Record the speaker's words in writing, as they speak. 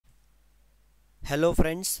Hello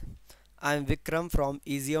friends, I am Vikram from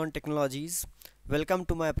eZeon Technologies. Welcome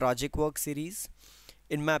to my project work series.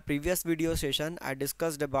 In my previous video session, I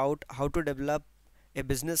discussed about how to develop a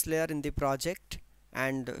business layer in the project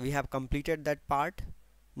and we have completed that part.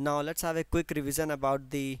 Now let's have a quick revision about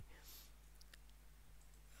the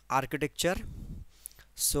architecture.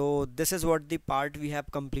 So this is what the part we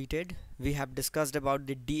have completed. We have discussed about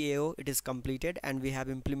the DAO, it is completed, and we have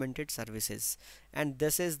implemented services. And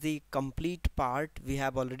this is the complete part we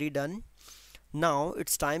have already done. Now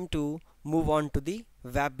it's time to move on to the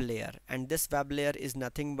web layer, and this web layer is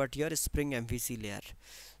nothing but your Spring MVC layer.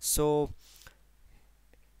 So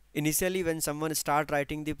initially when someone start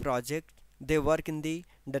writing the project, they work in the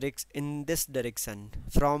in this direction,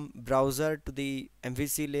 from browser to the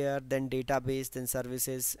MVC layer, then database, then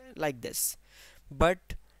services, like this. But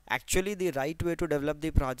actually the right way to develop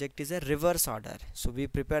the project is a reverse order. So we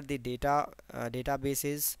prepare the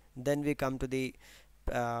databases, then we come to the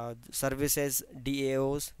services,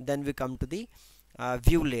 DAOs, then we come to the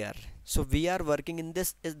view layer. So we are working in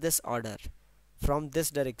this order, from this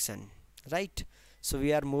direction, right? So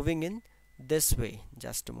we are moving in this way.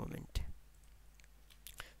 Just a moment,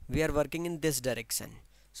 we are working in this direction.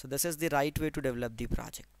 So this is the right way to develop the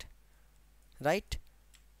project, right?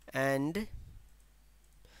 And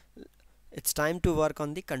it's time to work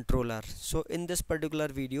on the controller. So in this particular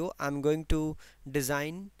video I'm going to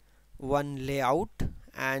design one layout,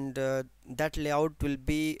 and that layout will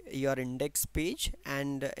be your index page,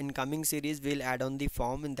 and in coming series we'll add on the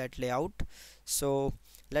form in that layout. So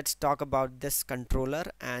let's talk about this controller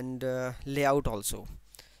and layout also.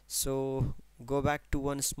 So go back to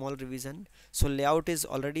one small revision. So layout is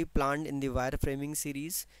already planned in the wireframing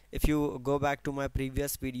series. If you go back to my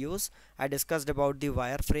previous videos, I discussed about the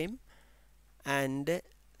wireframe. And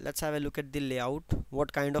let's have a look at the layout,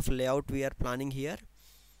 what kind of layout we are planning here.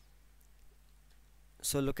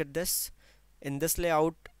 So look at this. In this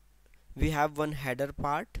layout we have one header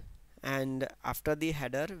part, and after the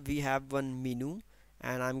header we have one menu,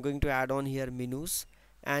 and I'm going to add on here menus.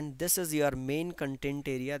 And this is your main content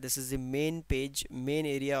area, this is the main page, main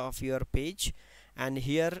area of your page, and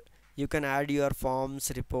here you can add your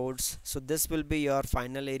forms, reports. So this will be your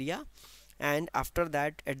final area. And after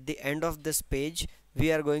that, at the end of this page,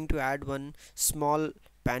 we are going to add one small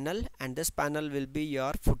panel, and this panel will be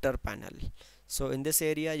your footer panel. So in this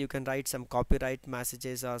area you can write some copyright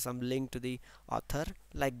messages or some link to the author,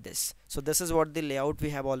 like this. So this is what the layout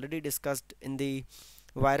we have already discussed in the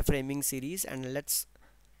wireframing series, and let's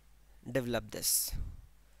develop this.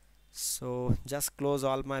 So just close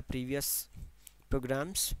all my previous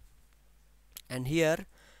programs, and here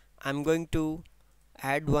I'm going to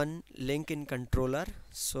add one link in controller.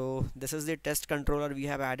 So this is the test controller we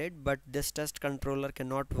have added, but this test controller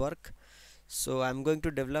cannot work, so I'm going to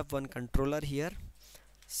develop one controller here.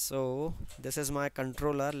 So this is my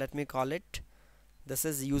controller, let me call it, this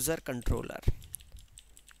is user controller.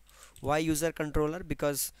 Why user controller?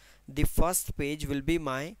 Because the first page will be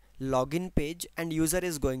my login page and user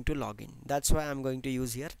is going to log in. That's why I'm going to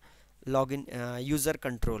use here login user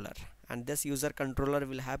controller, and this user controller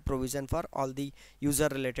will have provision for all the user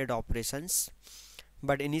related operations.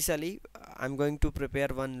 But initially I'm going to prepare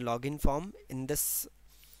one login form in this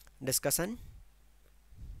discussion.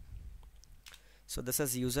 So this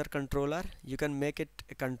is user controller. You can make it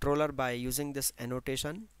a controller by using this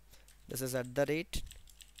annotation. This is @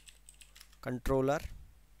 controller.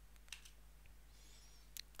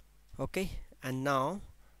 Okay, and now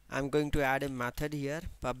I'm going to add a method here,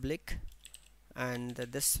 public, and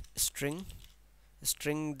this string,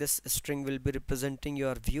 this string will be representing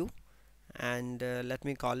your view, and let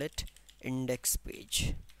me call it index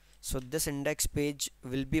page. So this index page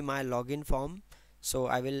will be my login form. So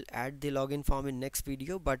I will add the login form in next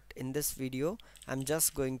video, but in this video I'm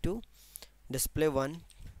just going to display one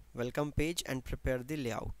welcome page and prepare the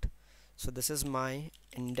layout. So this is my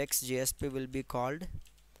index JSP, will be called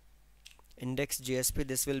index JSP.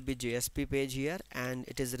 This will be JSP page here, and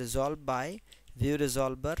it is resolved by view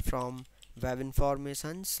resolver from web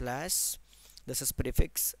information slash, this is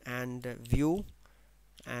prefix, and view,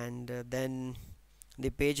 and then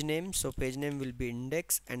the page name. So page name will be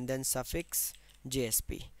index and then suffix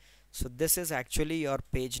JSP. So this is actually your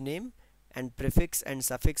page name, and prefix and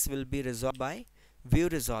suffix will be resolved by view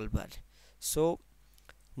resolver. So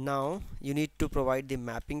now you need to provide the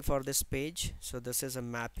mapping for this page. So this is a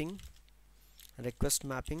mapping, request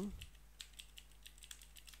mapping,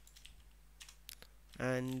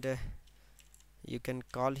 and you can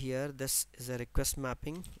call here, this is a request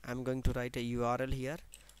mapping. I'm going to write a URL here.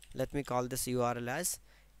 Let me call this URL as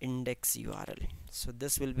index URL. So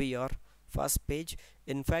this will be your first page.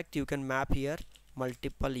 In fact, you can map here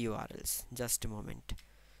multiple URLs. Just a moment.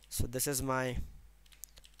 So this is my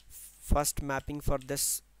first mapping for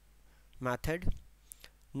this method.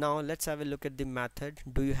 Now let's have a look at the method.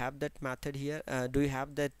 Do you have that method here? Do you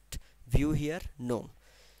have that view here? No.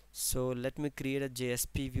 So let me create a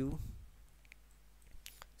JSP view.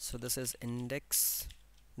 So this is index.jsp,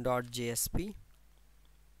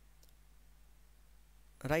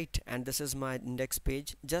 right, and this is my index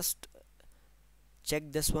page. Just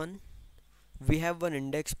check this one. We have one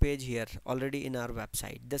index page here already in our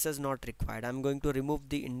website. This is not required. I'm going to remove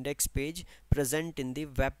the index page present in the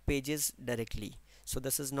web pages directly. So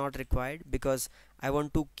this is not required because I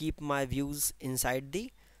want to keep my views inside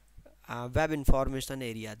the web information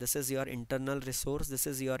area. This is your internal resource. This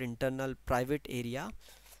is your internal private area.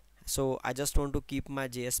 So I just want to keep my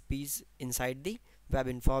JSPs inside the web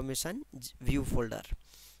information view folder,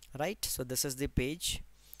 right? So this is the page.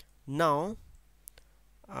 Now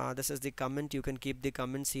this is the comment. You can keep the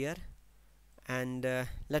comments here, and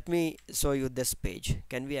let me show you this page.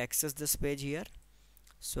 Can we access this page here?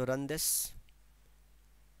 So run this.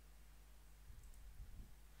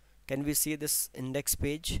 Can we see this index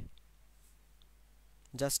page?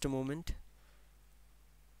 Just a moment.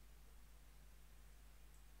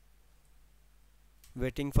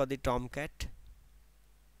 Waiting for the Tomcat.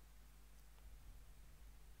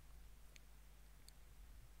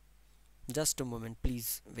 Just a moment,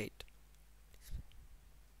 please wait.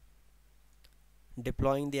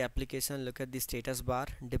 Deploying the application. Look at the status bar.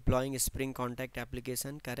 Deploying Spring Contact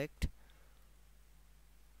application. Correct.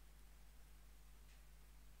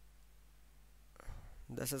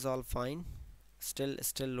 This is all fine. Still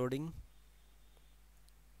loading.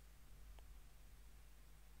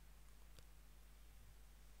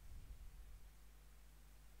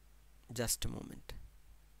 Just a moment.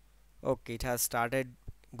 Okay, it has started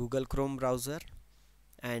Google Chrome browser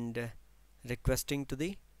and requesting to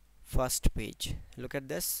the first page. Look at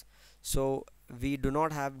this. So we do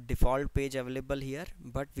not have default page available here,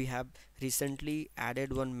 but we have recently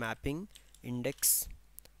added one mapping index.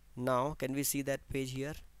 Now can we see that page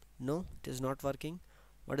here? No, it is not working.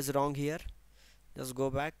 What is wrong here? Just go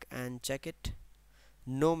back and check it.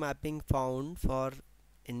 No mapping found for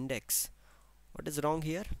index. What is wrong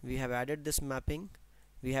here? We have added this mapping,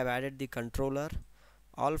 we have added the controller,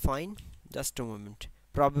 all fine. Just a moment.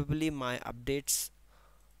 Probably my updates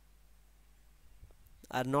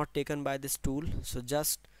are not taken by this tool, so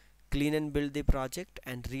just clean and build the project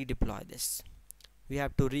and redeploy this. We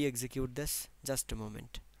have to re-execute this. Just a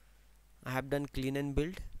moment. I have done clean and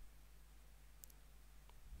build.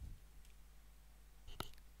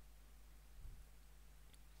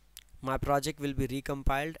 My project will be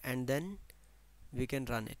recompiled and then we can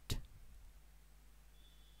run it.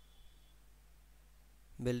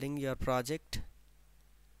 Building your project.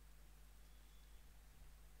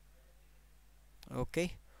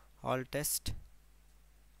 Okay, all test.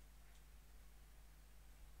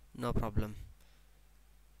 No problem.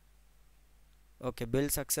 Okay,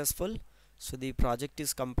 build successful. So the project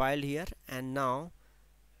is compiled here, and now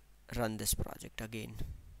run this project again.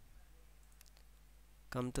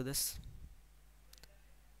 Come to this.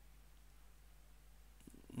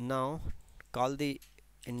 Now call the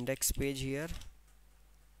index page here.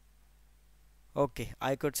 Okay,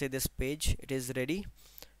 I could say this page, it is ready,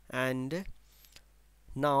 and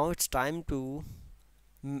now it's time to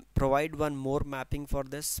provide one more mapping for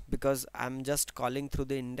this, because I'm just calling through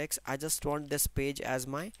the index. I just want this page as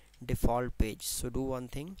my default page. So do one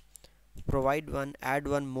thing, provide one, add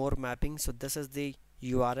one more mapping. So this is the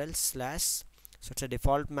URL slash, so it's a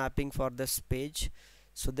default mapping for this page.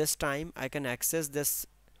 So this time I can access this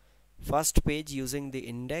first page using the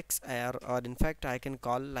index, or in fact I can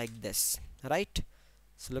call like this, right?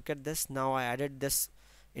 So look at this. Now I added this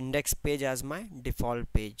index page as my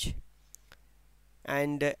default page,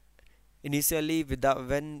 and initially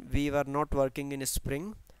when we were not working in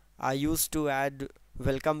Spring, I used to add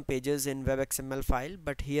welcome pages in web XML file,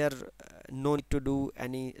 but here no need to do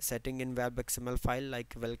any setting in web XML file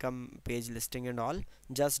like welcome page listing and all.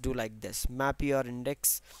 Just do like this, map your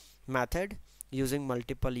index method using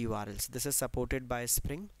multiple URLs. This is supported by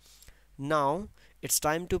Spring. Now it's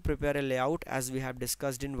time to prepare a layout as we have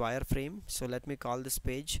discussed in wireframe. So let me call this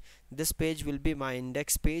page. This page will be my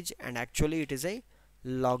index page, and actually it is a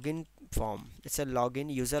login form. It's a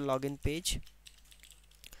user login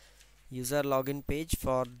page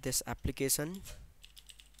for this application,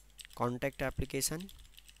 contact application.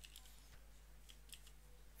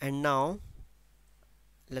 And now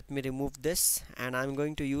let me remove this, and I'm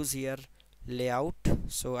going to use here layout.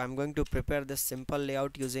 So I'm going to prepare this simple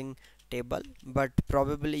layout using table, but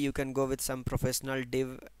probably you can go with some professional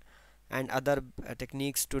div and other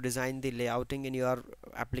techniques to design the layouting in your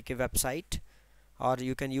applicative website, or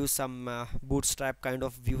you can use some bootstrap kind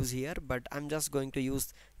of views here, but I'm just going to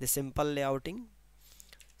use the simple layouting.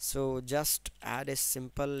 So just add a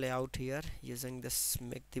simple layout here using this,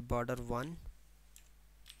 make the border 1.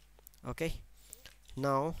 Okay,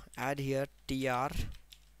 now add here tr,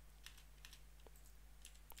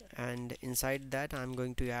 and inside that I'm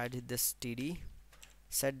going to add this td.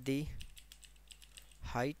 Set the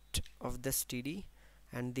height of this td,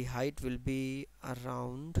 and the height will be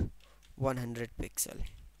around 100 pixel,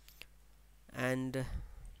 and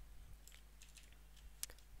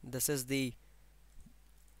this is the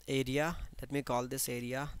area. Let me call this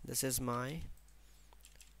area. This is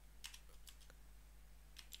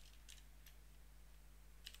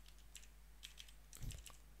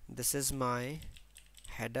my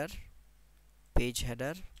header, page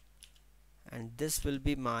header, and this will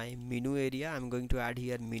be my menu area. I'm going to add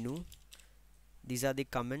here menu. These are the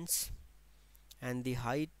comments, and the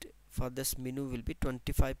height for this menu will be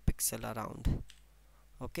 25 pixel around.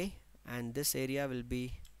 Okay, and this area will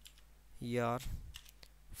be your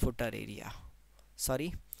footer area.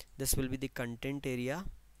 Sorry, this will be the content area,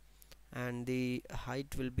 and the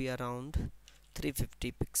height will be around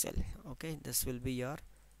 350 pixel. Okay, this will be your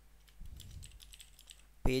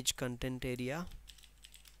page content area.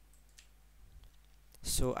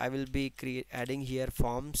 So I will be adding here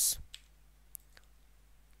forms,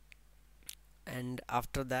 and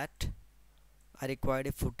after that I required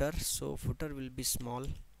a footer, so footer will be small,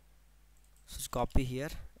 so copy here,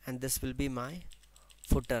 and this will be my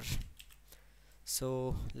footer.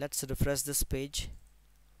 So let's refresh this page.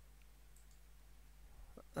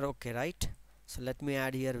 Okay, right, so let me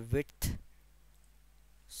add here width.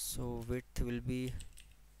 So width will be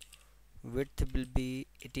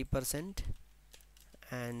 80%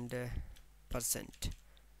 and percent,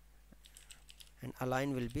 and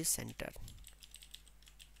align will be center.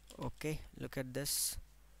 Okay, look at this.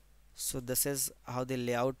 So this is how the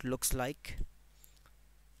layout looks like.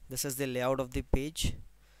 This is the layout of the page.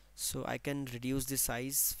 So I can reduce the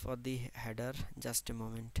size for the header. Just a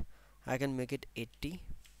moment, I can make it 80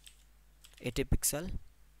 pixel.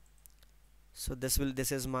 So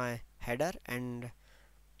this is my header, and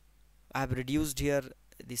I have reduced here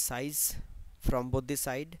the size from both the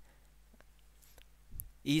side,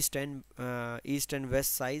 east and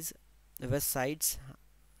west sides.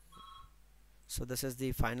 So this is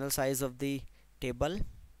the final size of the table,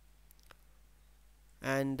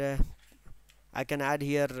 and I can add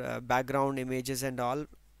here background images and all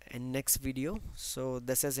in next video. So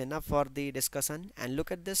this is enough for the discussion, and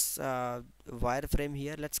look at this wireframe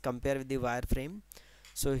here. Let's compare with the wireframe.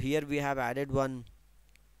 So here we have added one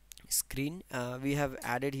screen. We have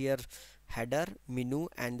added here header, menu,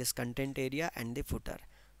 and this content area, and the footer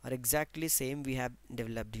are exactly same we have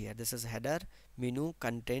developed here. This is header, menu,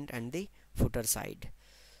 content, and the footer side.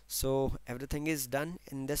 So everything is done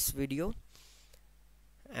in this video,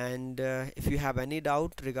 and if you have any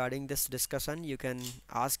doubt regarding this discussion, you can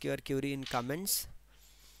ask your query in comments.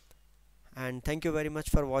 And thank you very much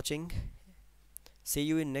for watching. See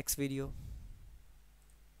you in next video.